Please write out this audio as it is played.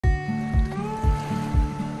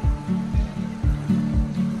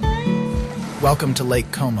Welcome to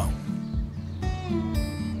Lake Como,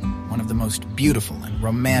 one of the most beautiful and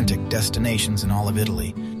romantic destinations in all of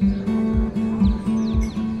Italy.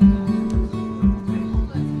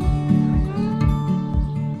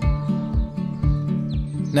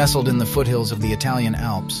 Nestled in the foothills of the Italian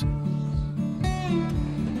Alps,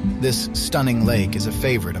 this stunning lake is a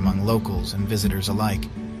favorite among locals and visitors alike,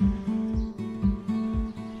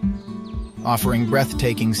 offering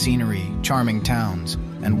breathtaking scenery, charming towns,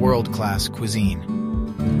 and world-class cuisine.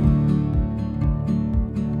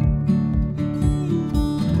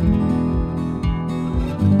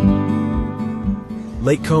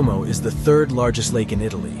 Lake Como is the third largest lake in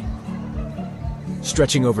Italy,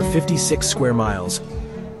 stretching over 56 square miles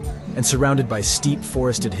and surrounded by steep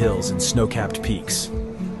forested hills and snow-capped peaks.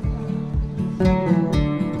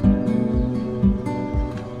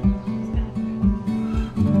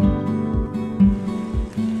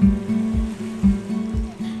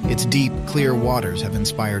 Its deep, clear waters have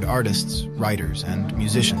inspired artists, writers, and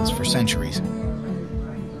musicians for centuries.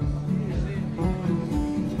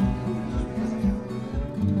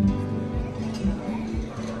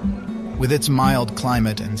 With its mild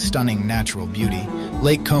climate and stunning natural beauty,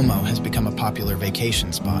 Lake Como has become a popular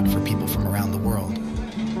vacation spot for people from around the world.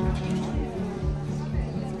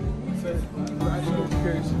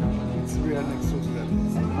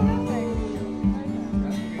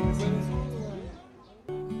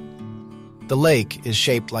 The lake is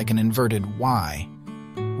shaped like an inverted Y,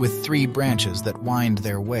 with 3 branches that wind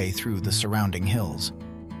their way through the surrounding hills.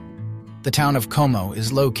 The town of Como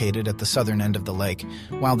is located at the southern end of the lake,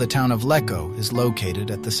 while the town of Lecco is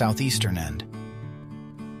located at the southeastern end.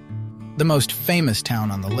 The most famous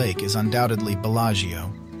town on the lake is undoubtedly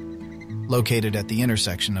Bellagio, located at the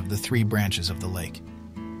intersection of the 3 branches of the lake.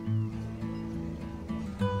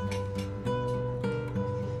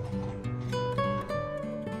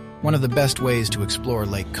 One of the best ways to explore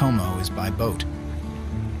Lake Como is by boat.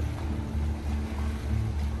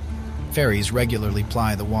 Ferries regularly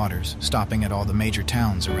ply the waters, stopping at all the major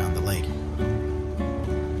towns around the lake.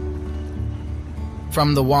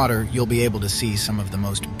 From the water, you'll be able to see some of the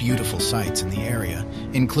most beautiful sights in the area,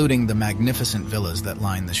 including the magnificent villas that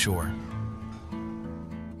line the shore.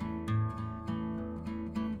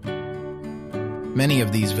 Many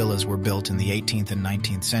of these villas were built in the 18th and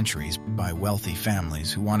 19th centuries by wealthy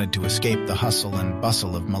families who wanted to escape the hustle and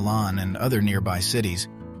bustle of Milan and other nearby cities.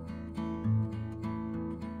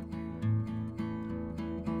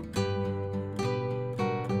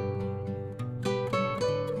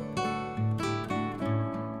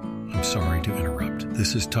 I'm sorry to interrupt.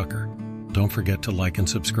 This is Tucker. Don't forget to like and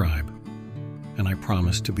subscribe. And I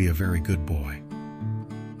promise to be a very good boy.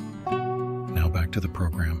 Now back to the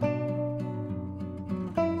program.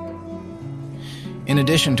 In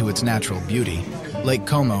addition to its natural beauty, Lake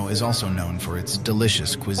Como is also known for its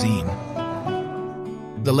delicious cuisine.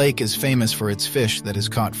 The lake is famous for its fish that is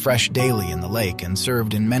caught fresh daily in the lake and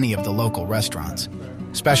served in many of the local restaurants.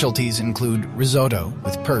 Specialties include risotto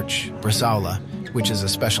with perch, bresaola, which is a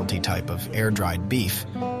specialty type of air-dried beef,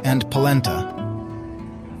 and polenta.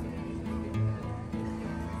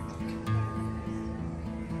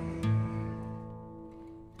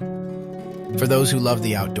 For those who love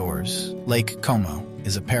the outdoors, Lake Como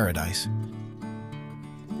is a paradise.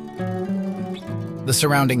 The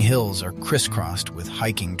surrounding hills are crisscrossed with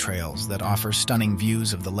hiking trails that offer stunning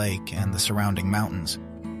views of the lake and the surrounding mountains.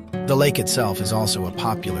 The lake itself is also a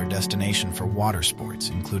popular destination for water sports,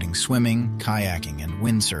 including swimming, kayaking, and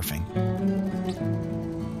windsurfing.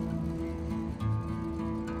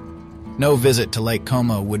 No visit to Lake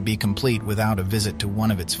Como would be complete without a visit to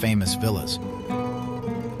one of its famous villas.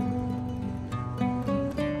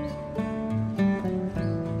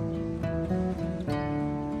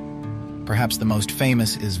 Perhaps the most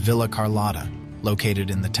famous is Villa Carlotta, located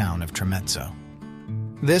in the town of Tremezzo.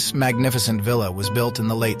 This magnificent villa was built in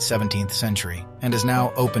the late 17th century and is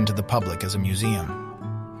now open to the public as a museum.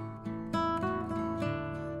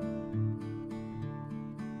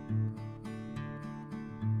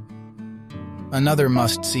 Another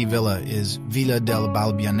must-see villa is Villa del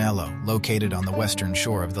Balbianello, located on the western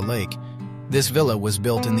shore of the lake. This villa was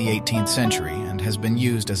built in the 18th century and has been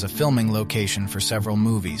used as a filming location for several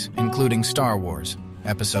movies, including Star Wars,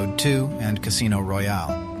 Episode 2 and Casino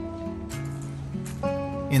Royale.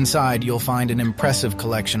 Inside, you'll find an impressive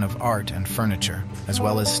collection of art and furniture, as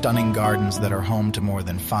well as stunning gardens that are home to more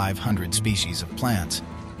than 500 species of plants.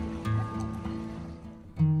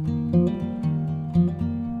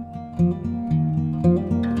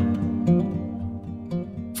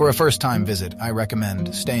 For a first-time visit, I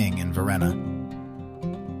recommend staying in Varenna.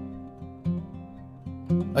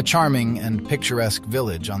 a charming and picturesque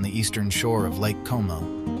village on the eastern shore of Lake Como.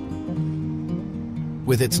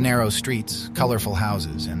 With its narrow streets, colorful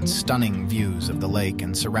houses, and stunning views of the lake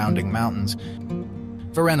and surrounding mountains,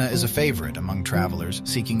 Varenna is a favorite among travelers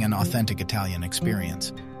seeking an authentic Italian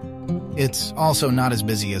experience. It's also not as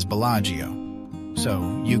busy as Bellagio,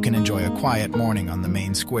 so you can enjoy a quiet morning on the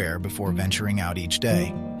main square before venturing out each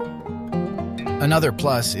day. Another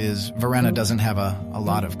plus is Varenna doesn't have a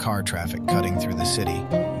lot of car traffic cutting through the city.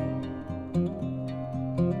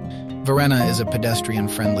 Varenna is a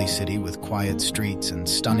pedestrian-friendly city with quiet streets and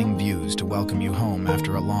stunning views to welcome you home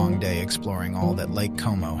after a long day exploring all that Lake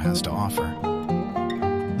Como has to offer.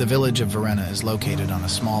 The village of Varenna is located on a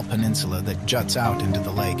small peninsula that juts out into the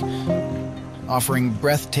lake, offering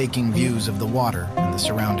breathtaking views of the water and the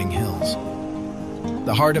surrounding hills.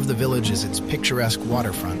 The heart of the village is its picturesque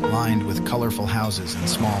waterfront lined with colorful houses and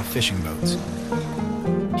small fishing boats.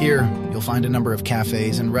 Here, you'll find a number of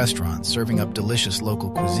cafes and restaurants serving up delicious local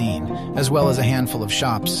cuisine, as well as a handful of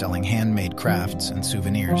shops selling handmade crafts and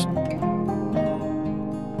souvenirs.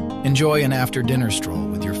 Enjoy an after-dinner stroll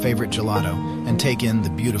with your favorite gelato and take in the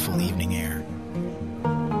beautiful evening air.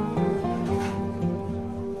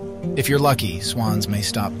 If you're lucky, swans may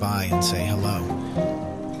stop by and say hello.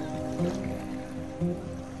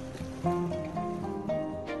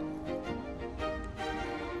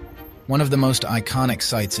 One of the most iconic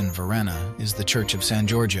sights in Varenna is the Church of San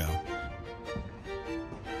Giorgio,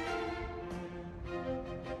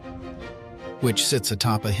 which sits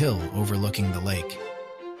atop a hill overlooking the lake.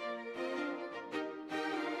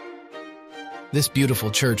 This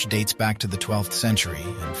beautiful church dates back to the 12th century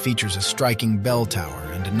and features a striking bell tower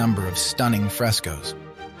and a number of stunning frescoes.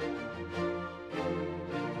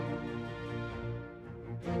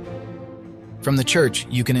 From the church,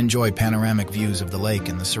 you can enjoy panoramic views of the lake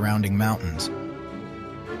and the surrounding mountains.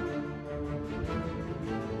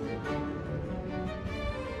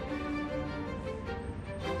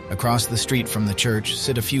 Across the street from the church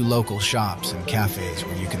sit a few local shops and cafes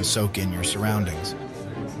where you can soak in your surroundings.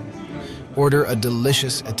 Order a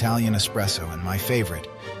delicious Italian espresso and my favorite,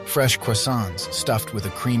 fresh croissants stuffed with a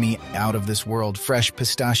creamy, out-of-this-world fresh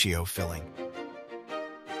pistachio filling.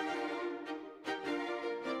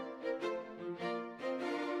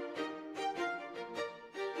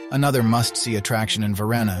 Another must-see attraction in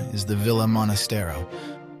Varenna is the Villa Monastero,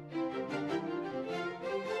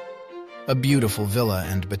 a beautiful villa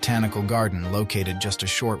and botanical garden located just a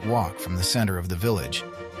short walk from the center of the village.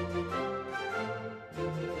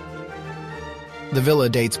 The villa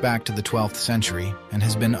dates back to the 12th century and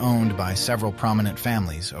has been owned by several prominent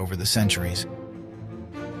families over the centuries.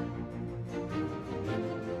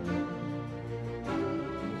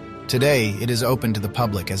 Today, it is open to the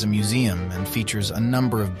public as a museum and features a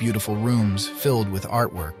number of beautiful rooms filled with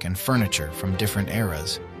artwork and furniture from different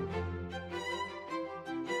eras.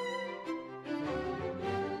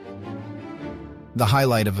 The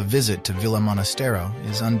highlight of a visit to Villa Monastero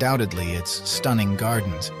is undoubtedly its stunning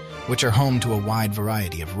gardens, which are home to a wide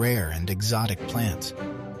variety of rare and exotic plants.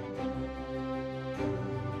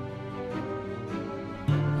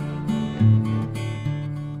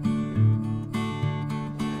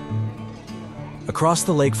 Across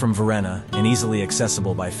the lake from Varenna, and easily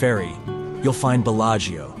accessible by ferry, you'll find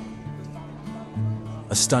Bellagio,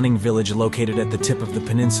 a stunning village located at the tip of the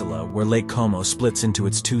peninsula where Lake Como splits into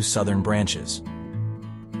its two southern branches.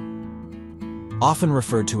 Often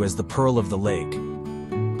referred to as the Pearl of the Lake,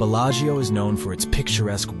 Bellagio is known for its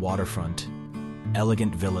picturesque waterfront,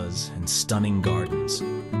 elegant villas, and stunning gardens,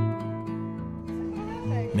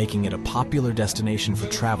 making it a popular destination for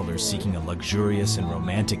travelers seeking a luxurious and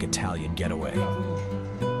romantic Italian getaway.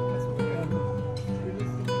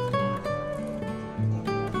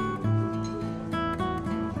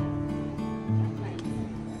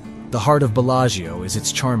 The heart of Bellagio is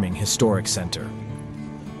its charming historic center,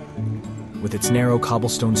 with its narrow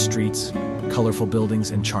cobblestone streets, colorful buildings,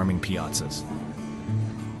 and charming piazzas.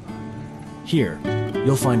 Here,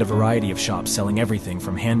 you'll find a variety of shops selling everything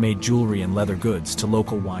from handmade jewelry and leather goods to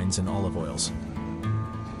local wines and olive oils.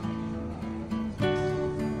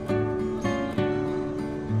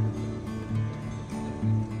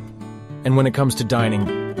 And when it comes to dining,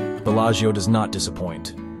 Bellagio does not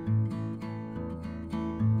disappoint.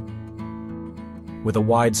 With a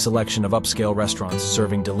wide selection of upscale restaurants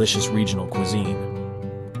serving delicious regional cuisine.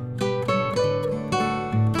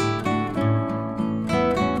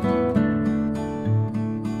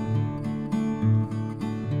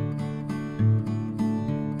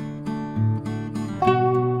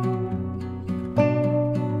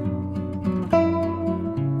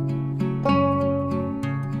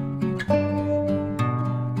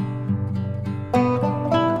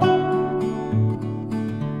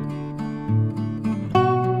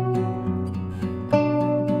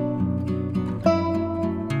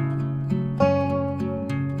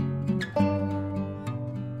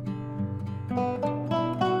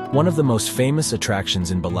 One of the most famous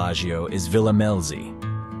attractions in Bellagio is Villa Melzi,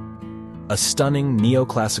 a stunning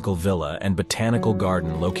neoclassical villa and botanical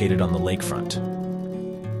garden located on the lakefront.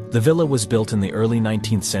 The villa was built in the early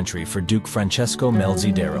 19th century for Duke Francesco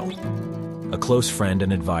Melzi d'Eril, a close friend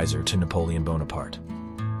and advisor to Napoleon Bonaparte.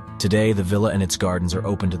 Today, the villa and its gardens are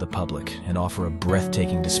open to the public and offer a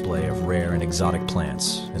breathtaking display of rare and exotic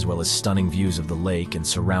plants, as well as stunning views of the lake and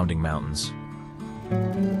surrounding mountains.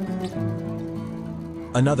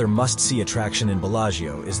 Another must-see attraction in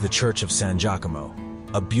Bellagio is the Church of San Giacomo,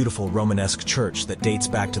 a beautiful Romanesque church that dates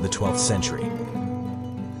back to the 12th century.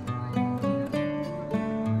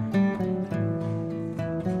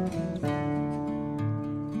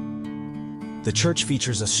 The church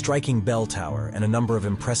features a striking bell tower and a number of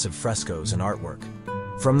impressive frescoes and artwork.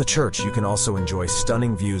 From the church, you can also enjoy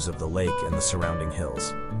stunning views of the lake and the surrounding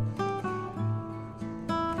hills.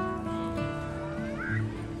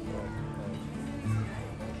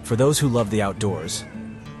 For those who love the outdoors,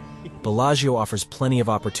 Bellagio offers plenty of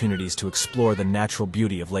opportunities to explore the natural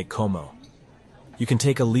beauty of Lake Como. You can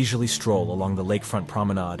take a leisurely stroll along the lakefront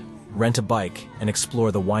promenade, rent a bike, and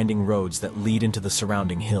explore the winding roads that lead into the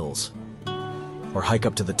surrounding hills. Or hike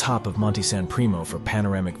up to the top of Monte San Primo for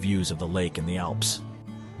panoramic views of the lake and the Alps.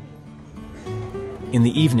 In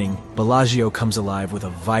the evening, Bellagio comes alive with a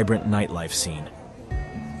vibrant nightlife scene.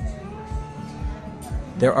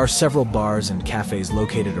 There are several bars and cafes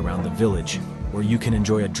located around the village where you can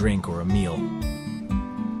enjoy a drink or a meal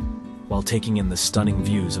while taking in the stunning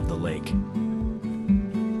views of the lake.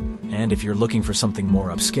 And if you're looking for something more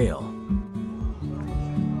upscale,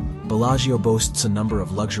 Bellagio boasts a number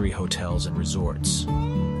of luxury hotels and resorts,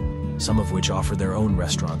 some of which offer their own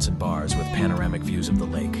restaurants and bars with panoramic views of the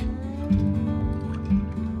lake.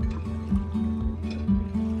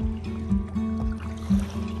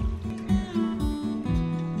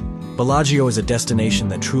 Bellagio is a destination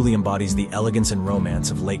that truly embodies the elegance and romance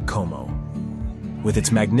of Lake Como. With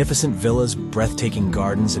its magnificent villas, breathtaking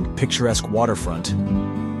gardens, and picturesque waterfront,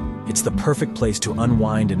 it's the perfect place to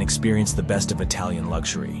unwind and experience the best of Italian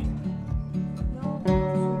luxury.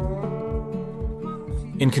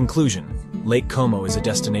 In conclusion, Lake Como is a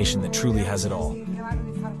destination that truly has it all.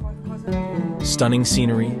 Stunning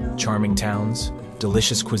scenery, charming towns,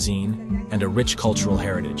 delicious cuisine, and a rich cultural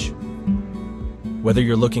heritage. Whether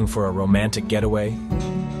you're looking for a romantic getaway,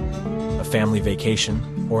 a family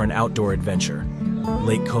vacation, or an outdoor adventure,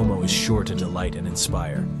 Lake Como is sure to delight and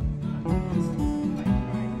inspire.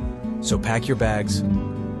 So pack your bags,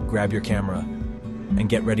 grab your camera, and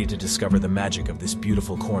get ready to discover the magic of this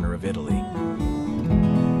beautiful corner of Italy.